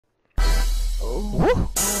Woo.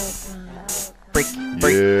 Freak.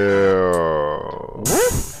 Yeah.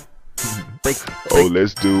 Freak. Oh,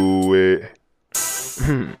 let's do it.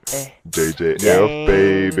 JJF,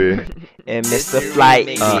 baby. And Mr. Flight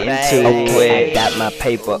into it. I got my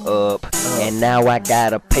paper up, and now I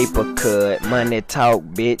got a paper cut. Money talk,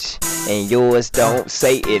 bitch, and yours don't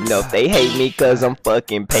say enough. They hate me cause I'm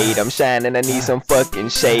fucking paid. I'm shining, I need some fucking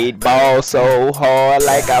shade. Ball so hard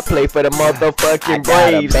like I play for the motherfucking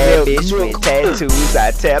Braves. Bad bitch with tattoos,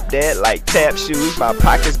 I tap that like tap shoes. My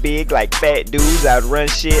pockets big like fat dudes. I run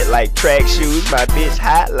shit like track shoes. My bitch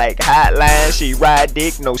hot like hotline. She ride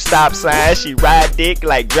dick, no stop sign. She ride dick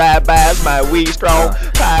like drive-bys. My weed strong.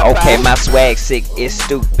 Okay, my swag sick, it's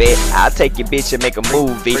stupid. I'll take your bitch and make a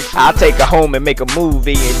movie. I'll take her home and make a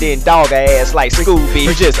movie, and then dog her ass like Scooby.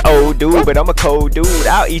 You just old dude, but I'm a cold dude.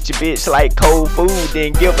 I'll eat your bitch like cold food,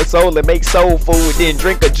 then give her soul and make soul food, then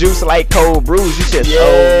drink a juice like cold brews. You just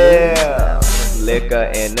old.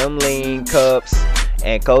 Liquor in them lean cups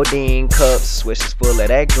and codeine cups, swishes full of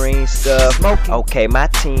that green stuff. Okay, my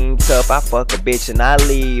team tough. I fuck a bitch and I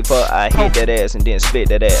leave her. I hit that ass and then spit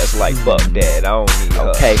that ass like fuck that. I don't need her.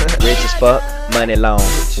 Okay, rich as fuck, money long,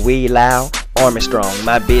 we loud, army strong.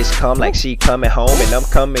 My bitch come like she coming home, and I'm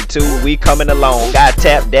coming too. We coming along. I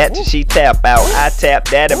tap that till she tap out. I tap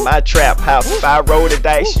that in my trap house. If I roll the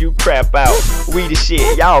dice, you crap out. We the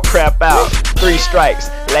shit, y'all crap out. 3 strikes,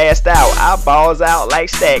 last out. I balls out like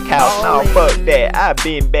Stackhouse. Nah, fuck that. I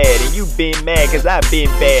been bad and you been mad cause I been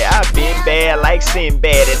bad. I been bad like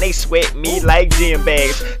Sinbad, and they sweat me like gym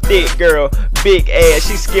bags. Thick girl, big ass.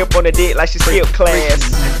 She skip on the dick like she skip class.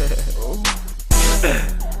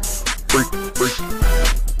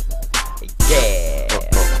 Yeah.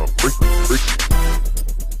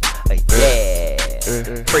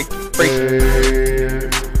 Yeah. Freak.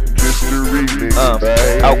 Just a remix,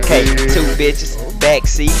 okay, 2 bitches,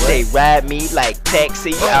 backseat, they ride me like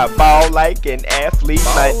taxi. I ball like an athlete,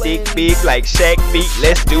 my dick big like Shaq feet.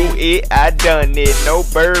 Let's do it, I done it. No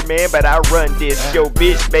Birdman, but I run this. Yo,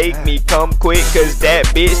 bitch make me come quick, cause that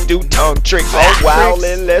bitch do tongue tricks. I'm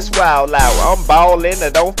wildin', let's wild out. I'm ballin',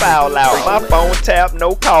 I don't foul out. My phone tap,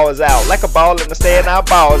 no calls out. Like a ball in the stand, I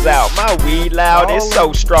balls out. My weed loud, it's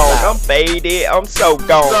so strong. I'm faded, I'm so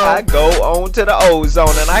gone. I go on to the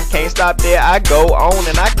ozone, and I can't stop there. I go on,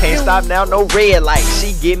 and I can't stop now. No red light.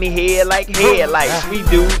 She give me head like headlights. We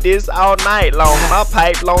do this all night long. My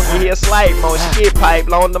pipe long, you hear slight moan. She get pipe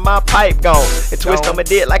long to my pipe gone, and twist on my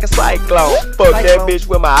dick like a cyclone. Fuck that bitch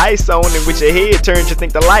with my ice on, and with your head turned, you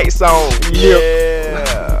think the lights on. Yeah.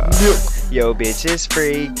 Yo, bitch is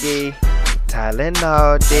freaky.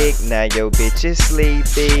 Tylenol dick, now yo bitch is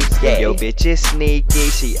sleepy. Yo bitch is sneaky,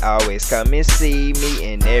 she always come and see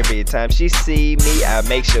me, and every time she see me, I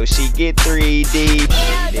make sure she get 3D.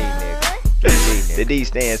 3D, nigga. The D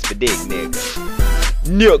stands for dick, nigga.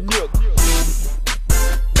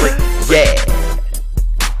 Yeah.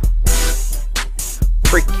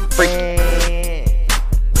 Freak.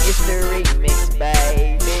 It's the remix,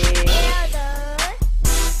 baby.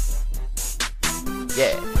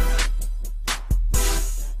 Yeah.